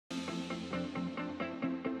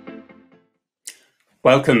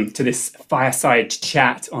Welcome to this fireside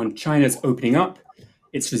chat on China's opening up,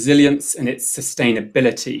 its resilience and its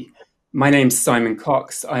sustainability. My name's Simon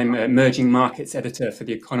Cox. I'm an emerging markets editor for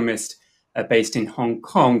The Economist based in Hong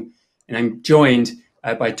Kong. And I'm joined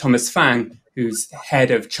by Thomas Fang, who's head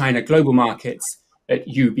of China Global Markets at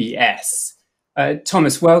UBS.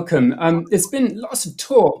 Thomas, welcome. There's been lots of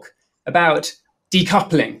talk about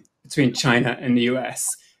decoupling between China and the US.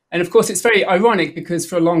 And of course, it's very ironic because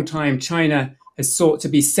for a long time, China has sought to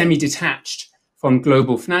be semi-detached from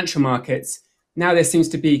global financial markets. Now there seems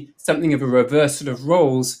to be something of a reversal of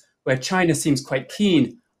roles where China seems quite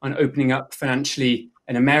keen on opening up financially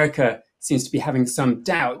and America seems to be having some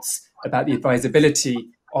doubts about the advisability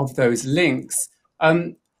of those links.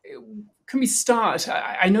 Can we start?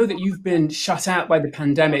 I know that you've been shut out by the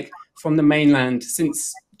pandemic from the mainland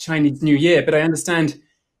since Chinese New Year, but I understand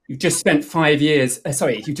you've just spent 5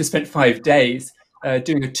 days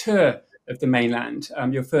doing a tour of the mainland,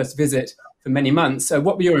 your first visit for many months. So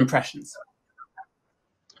what were your impressions?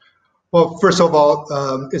 Well, first of all,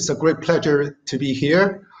 it's a great pleasure to be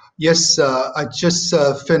here. Yes, I just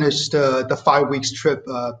finished the 5 weeks trip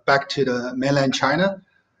back to the mainland China.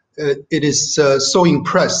 It is so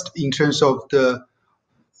impressed in terms of the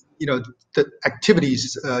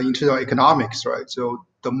activities in terms of economics, right? So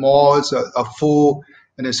the malls are full,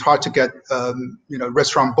 and it's hard to get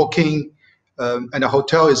restaurant booking. And the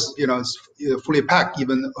hotel is fully packed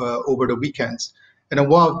even over the weekends. And then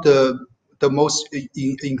one of the most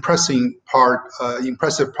impressive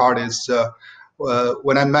part is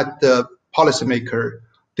when I met the policymaker,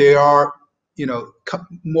 they are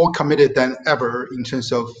more committed than ever in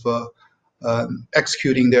terms of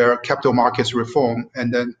executing their capital markets reform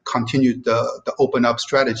and then continue the open up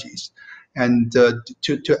strategies. And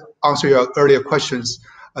to answer your earlier questions,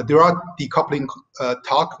 there are decoupling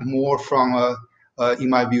talk more from, in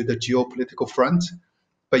my view, the geopolitical front.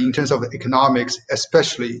 But in terms of economics,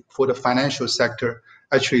 especially for the financial sector,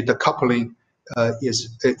 actually the coupling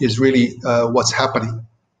is really what's happening.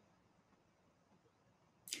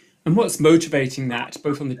 And what's motivating that,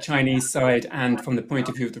 both on the Chinese side and from the point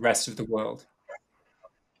of view of the rest of the world?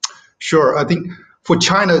 Sure. I think for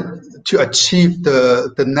China to achieve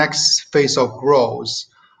the next phase of growth,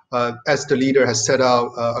 as the leader has set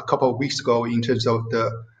out a couple of weeks ago in terms of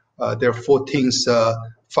their 14th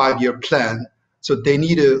five-year plan, so they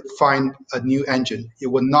need to find a new engine. It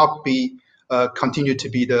will not be continue to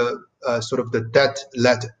be the sort of the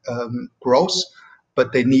debt-led growth,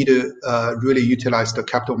 but they need to really utilize the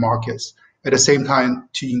capital markets. At the same time,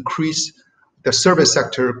 to increase the service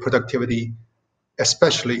sector productivity,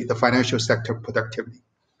 especially the financial sector productivity.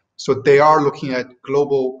 So they are looking at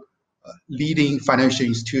global leading financial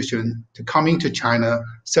institutions to come into China,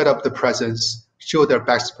 set up the presence, show their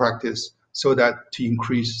best practice, so that to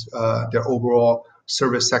increase their overall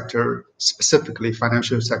service sector, specifically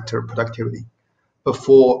financial sector productivity. But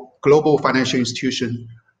for global financial institutions,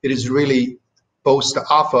 it is really both the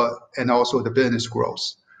alpha and also the business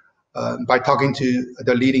growth. By talking to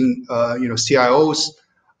the leading CIOs,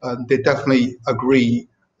 they definitely agree.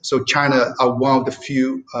 So China are one of the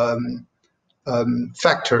few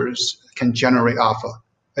factors can generate alpha.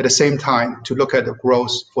 At the same time, to look at the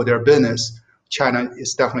growth for their business, China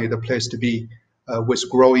is definitely the place to be with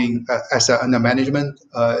growing asset under management,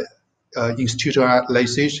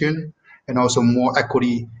 institutionalization, and also more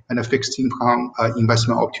equity and fixed income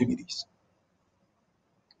investment opportunities.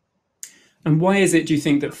 And why is it, do you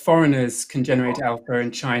think, that foreigners can generate alpha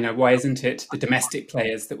in China? Why isn't it the domestic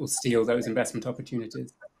players that will steal those investment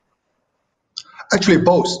opportunities? Actually,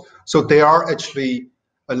 both. So they are actually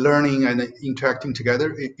learning and interacting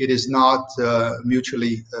together. It is not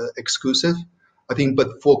mutually exclusive, I think.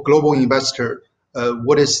 But for global investor,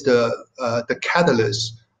 what is the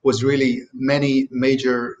catalyst was really many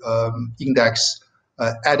major index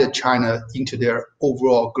added China into their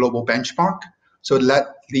overall global benchmark. So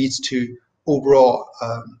that leads to overall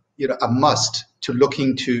a must to look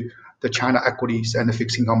into the China equities and the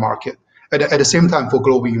fixed income market. At the same time, for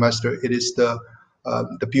global investor, it is the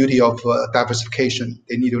beauty of diversification.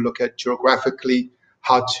 They need to look at geographically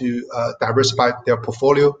how to diversify their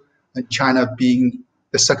portfolio. And China being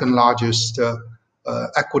the second largest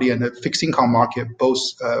equity and the fixed income market, both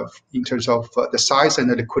in terms of the size and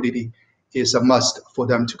the liquidity, is a must for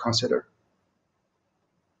them to consider.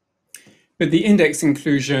 But the index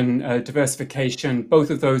inclusion, diversification, both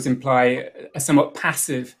of those imply a somewhat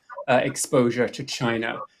passive exposure to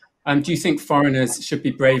China. Do you think foreigners should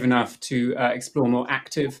be brave enough to explore more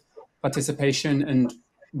active participation, and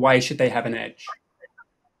why should they have an edge?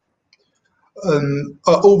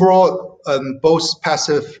 Overall, both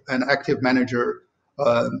passive and active manager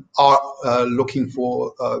are looking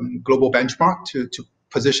for global benchmark to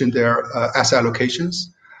position their asset allocations.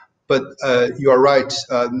 But you are right,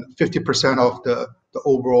 50% of the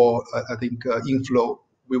overall, I think, inflow,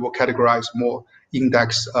 we will categorize more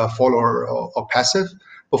index follower or passive.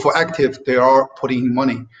 But for active, they are putting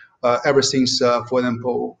money. Ever since, for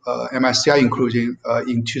example, MSCI inclusion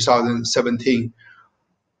in 2017,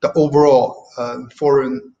 the overall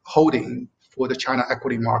foreign holding for the China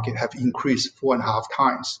equity market have increased 4.5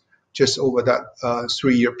 times just over that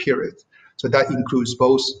 3-year period. So that includes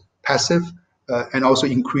both passive and also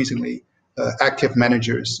increasingly active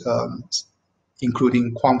managers,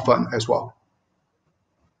 including quant fund as well.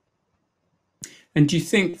 And do you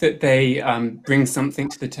think that they bring something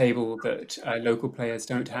to the table that local players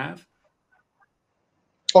don't have?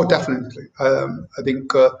 Oh, definitely. I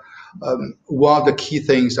think one of the key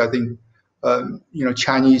things I think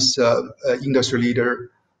Chinese industry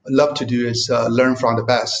leader love to do is learn from the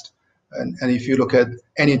best. And if you look at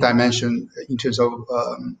any dimension in terms of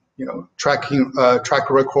tracking track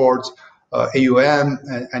records, AUM,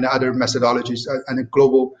 and other methodologies, and the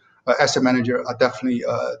global asset manager are definitely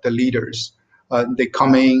the leaders. They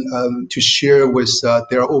come in to share with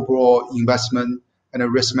their overall investment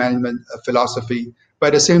and risk management philosophy, but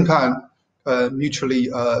at the same time, mutually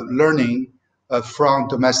learning from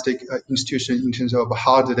domestic institutions in terms of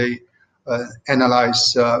how do they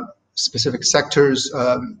analyze specific sectors,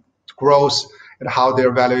 growth, and how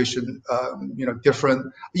their valuation,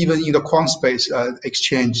 different, even in the quant space,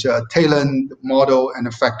 exchange talent, model,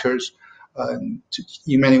 and factors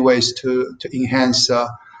in many ways to enhance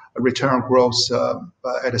return growth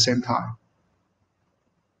at the same time.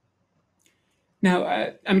 Now,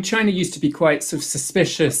 China used to be quite sort of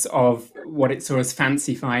suspicious of what it saw as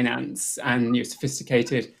fancy finance and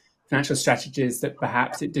sophisticated financial strategies that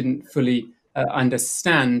perhaps it didn't fully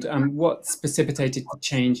understand. What's precipitated the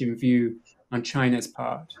change in view on China's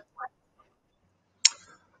part?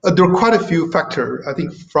 There are quite a few factors. I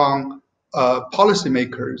think from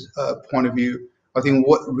policymakers' point of view, I think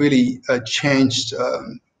what really changed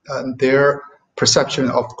their perception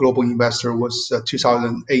of global investor was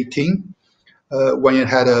 2018. When it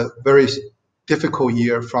had a very difficult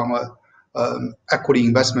year from an equity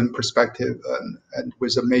investment perspective and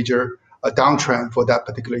with a major downtrend for that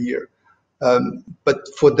particular year. But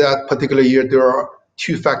for that particular year, there are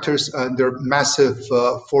two factors. There are massive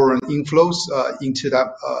foreign inflows into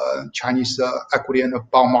that Chinese equity and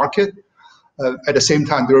bond market. At the same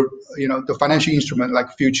time, there are, the financial instrument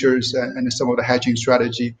like futures and some of the hedging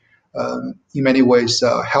strategy in many ways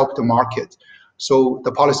help the market. So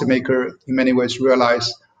the policymaker, in many ways,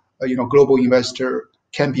 realize, global investor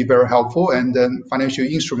can be very helpful, and then financial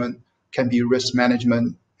instrument can be risk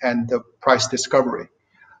management and the price discovery.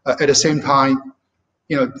 At the same time,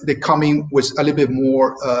 they come in with a little bit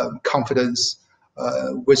more confidence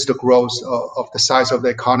with the growth of the size of the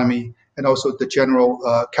economy and also the general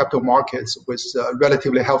capital markets with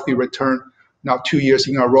relatively healthy return now 2 years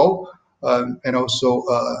in a row, and also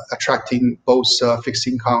attracting both fixed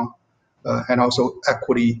income and also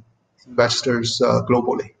equity investors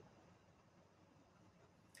globally.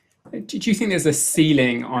 Do you think there's a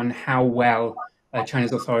ceiling on how well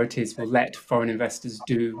China's authorities will let foreign investors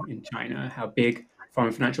do in China, how big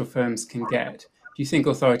foreign financial firms can get? Do you think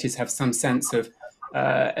authorities have some sense of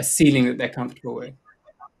a ceiling that they're comfortable with?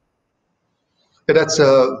 Yeah, that's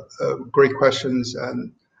a great question.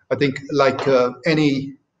 And I think like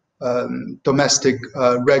any domestic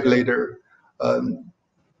regulator,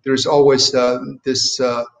 there's always this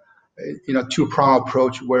two-pronged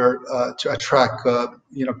approach where to attract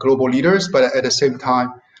global leaders, but at the same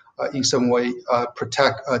time, in some way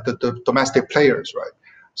protect the domestic players, right?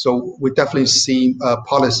 So we definitely see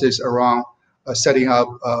policies around setting up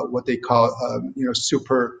what they call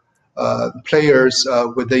super players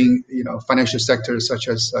within financial sectors such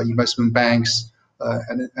as investment banks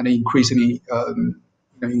and increasingly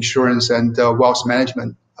insurance and wealth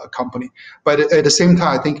management company. But at the same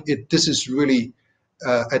time, I think this is really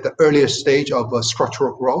at the earliest stage of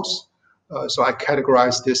structural growth. So I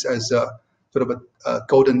categorize this as a sort of a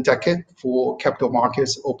golden decade for capital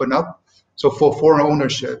markets open up. So for foreign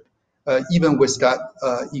ownership, even with that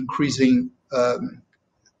increasing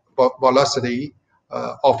velocity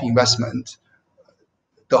of investment,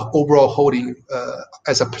 the overall holding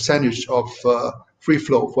as a percentage of free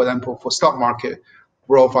flow, for example, for stock market,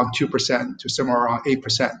 grow from 2% to somewhere around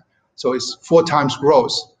 8%. So it's 4 times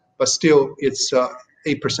growth, but still it's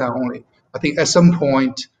 8% only. I think at some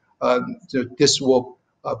point this will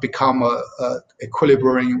become a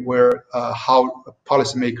equilibrium where how a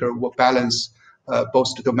policymaker will balance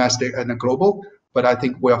both the domestic and the global. But I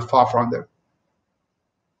think we are far from there.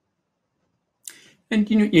 And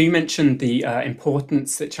you mentioned the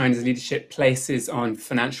importance that China's leadership places on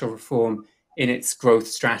financial reform in its growth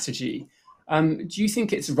strategy. Do you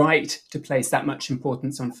think it's right to place that much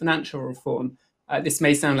importance on financial reform? This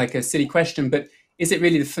may sound like a silly question, but is it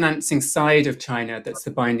really the financing side of China that's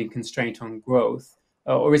the binding constraint on growth?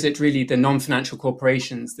 Or is it really the non-financial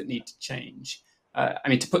corporations that need to change? I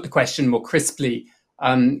mean, to put the question more crisply,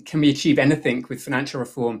 can we achieve anything with financial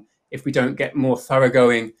reform if we don't get more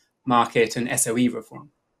thoroughgoing market and SOE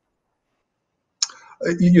reform?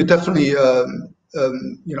 You definitely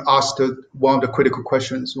asked one of the critical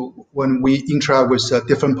questions when we interact with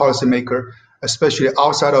different policymakers, especially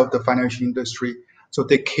outside of the financial industry. So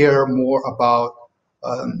they care more about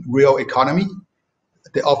real economy.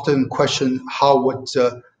 They often question how would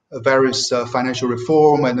various financial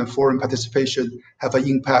reform and foreign participation have an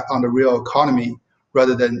impact on the real economy,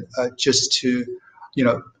 rather than just to,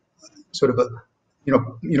 sort of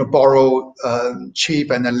borrow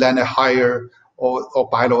cheap and then lend it higher, or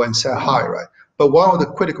buy low and sell high, right? But one of the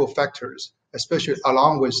critical factors, especially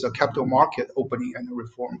along with the capital market opening and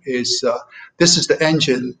reform, is this is the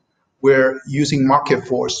engine where using market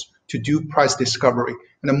force to do price discovery,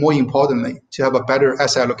 and then more importantly, to have a better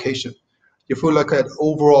asset allocation. If we look at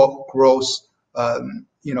overall growth,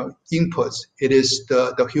 inputs, it is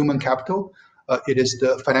the human capital, it is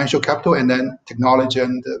the financial capital, and then technology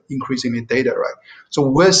and increasingly data, right? So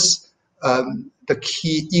with the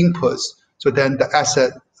key inputs, so then the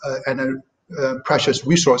asset and precious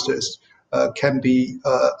resources can be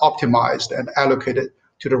optimized and allocated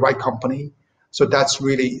to the right company. So that's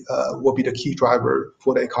really will be the key driver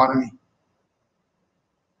for the economy.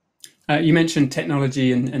 You mentioned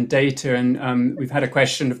technology and data, and we've had a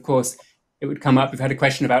question, of course, it would come up. We've had a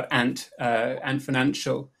question about Ant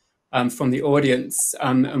Financial from the audience.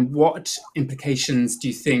 And what implications do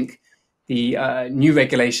you think the new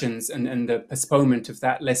regulations and the postponement of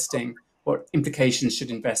that listing, what implications should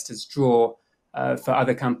investors draw for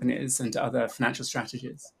other companies and other financial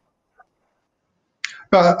strategies?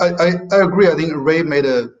 I agree. I think Ray made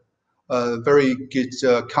a very good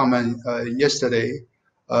comment yesterday.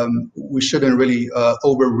 We shouldn't really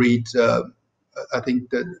overread, I think,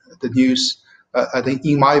 the news. I think,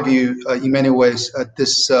 in my view, in many ways,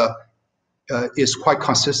 this is quite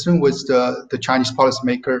consistent with the Chinese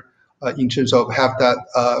policymaker in terms of have that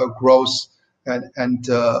growth and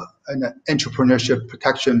entrepreneurship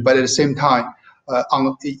protection, but at the same time,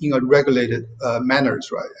 in a regulated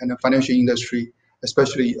manners, right? And the financial industry,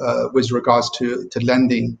 especially with regards to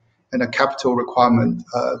lending and a capital requirement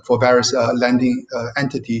for various lending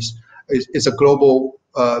entities, is a global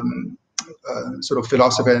sort of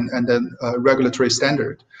philosophy and then regulatory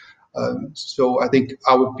standard. So I think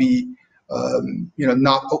I would be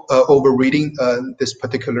not overreading this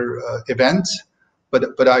particular event,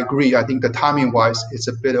 but I agree. I think the timing wise, it's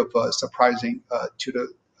a bit of surprising to the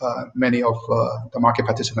many of the market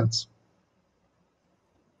participants.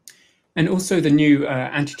 And also the new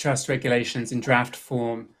antitrust regulations in draft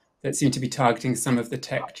form that seem to be targeting some of the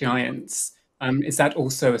tech giants. Is that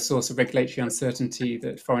also a source of regulatory uncertainty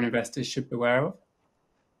that foreign investors should be aware of?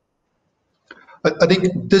 I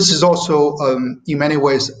think this is also, in many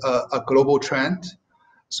ways, a global trend.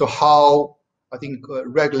 So how I think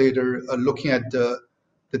regulator are looking at the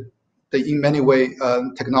in many way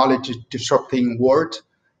technology disrupting world,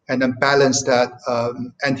 and then balance that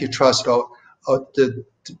antitrust or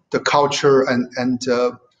the culture and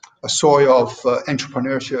a soil of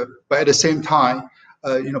entrepreneurship, but at the same time,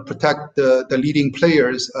 protect the leading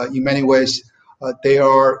players. In many ways, they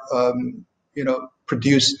are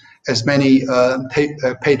produce as many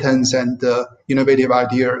patents and innovative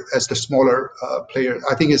idea as the smaller player.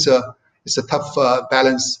 I think it's a tough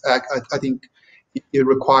balance act. I think it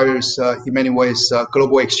requires, in many ways,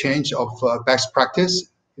 global exchange of best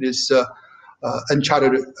practice. It is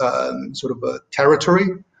uncharted sort of a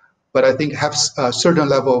territory, but I think have a certain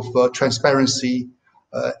level of transparency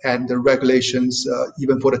and the regulations,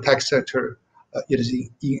 even for the tech sector, it is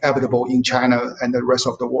inevitable in China and the rest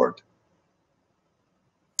of the world.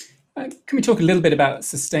 Can we talk a little bit about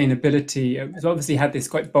sustainability? We've obviously had this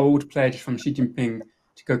quite bold pledge from Xi Jinping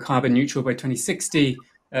to go carbon neutral by 2060,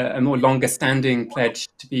 a more longer standing pledge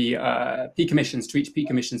to be to reach peak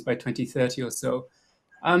emissions by 2030 or so.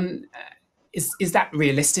 Is that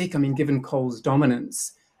realistic? I mean, given coal's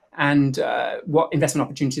dominance, and what investment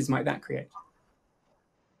opportunities might that create?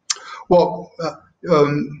 Well,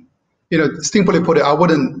 simply put it, I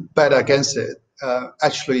wouldn't bet against it.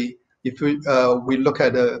 Actually, if we look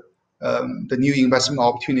at the new investment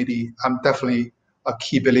opportunity, I'm definitely a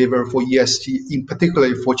key believer for ESG, in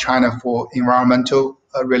particular for China, for environmental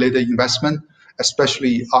related investment,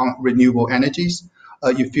 especially on renewable energies.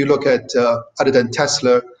 if you look at other than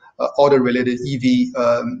Tesla, auto-related EV,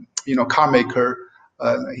 car maker,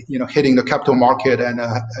 hitting the capital market and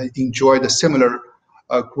enjoy the similar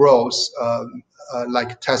growth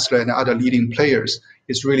like Tesla and other leading players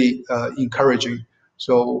is really encouraging.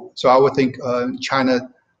 So I would think China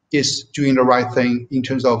is doing the right thing in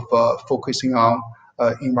terms of focusing on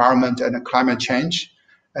environment and climate change.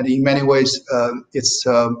 And in many ways, it's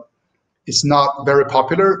not very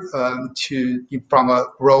popular from a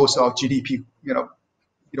growth of GDP,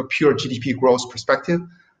 pure GDP growth perspective.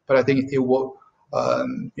 But I think it will,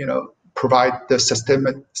 provide the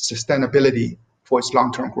sustainability for its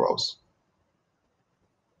long-term growth.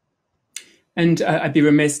 And I'd be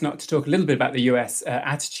remiss not to talk a little bit about the US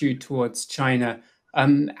attitude towards China.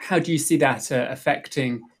 How do you see that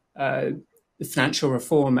affecting the financial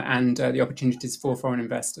reform and the opportunities for foreign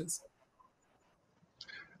investors?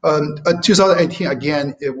 2018,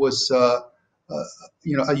 again, it was a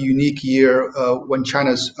unique year when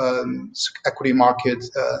China's equity market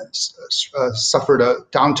suffered a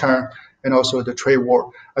downturn, and also the trade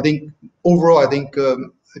war. I think overall,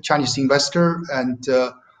 the Chinese investor and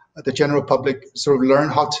the general public sort of learn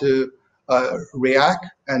how to react,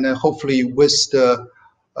 and then hopefully with the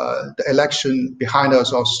election behind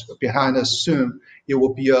us soon, it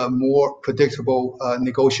will be a more predictable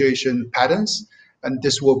negotiation patterns, and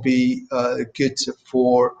this will be good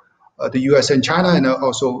for the U.S. and China, and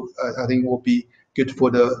also I think will be good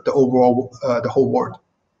for the overall the whole world.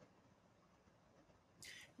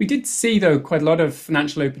 We did see, though, quite a lot of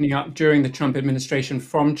financial opening up during the Trump administration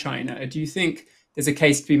from China. Do you think there's a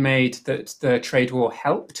case to be made that the trade war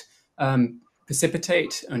helped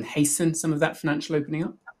precipitate and hasten some of that financial opening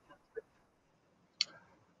up?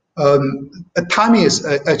 Timing is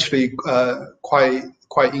actually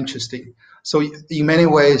quite interesting. So in many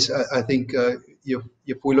ways, I think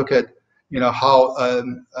if we look at how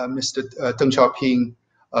Mr. Deng Xiaoping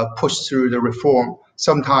pushed through the reform,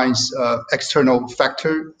 sometimes external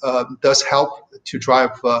factor does help to drive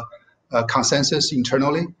consensus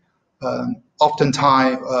internally.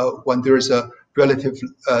 Oftentimes, when there is a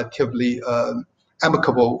relatively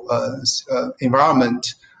amicable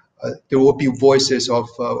environment, there will be voices of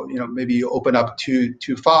maybe you open up too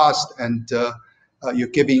fast and you're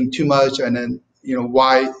giving too much, and then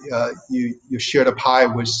why you share the pie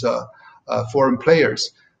with foreign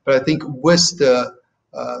players. But I think with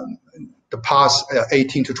the past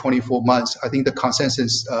 18 to 24 months, I think the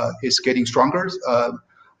consensus is getting stronger.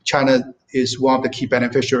 China is one of the key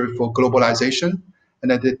beneficiaries for globalization, and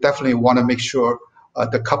they definitely want to make sure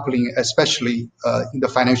the coupling, especially in the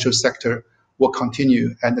financial sector, will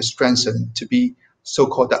continue and strengthen to be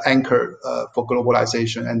so-called the anchor for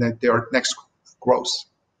globalization and then their next growth.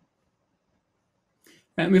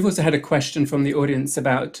 And we've also had a question from the audience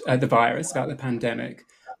about the virus, about the pandemic.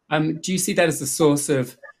 Do you see that as a source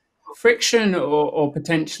of friction or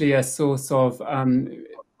potentially a source of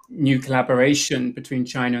new collaboration between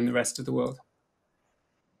China and the rest of the world?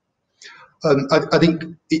 I think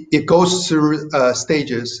it goes through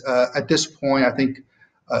stages. At this point, I think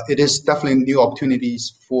it is definitely new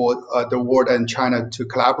opportunities for the world and China to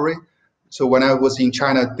collaborate. So when I was in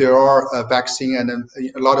China, there are a vaccine and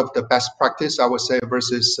a lot of the best practice, I would say,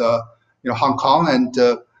 versus Hong Kong. And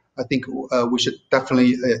I think we should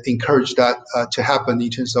definitely encourage that to happen in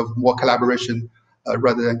terms of more collaboration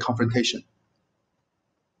rather than confrontation.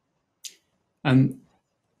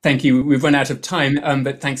 Thank you. We've run out of time,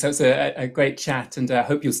 but thanks. That was a great chat, and I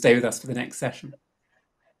hope you'll stay with us for the next session.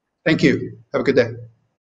 Thank you. Have a good day.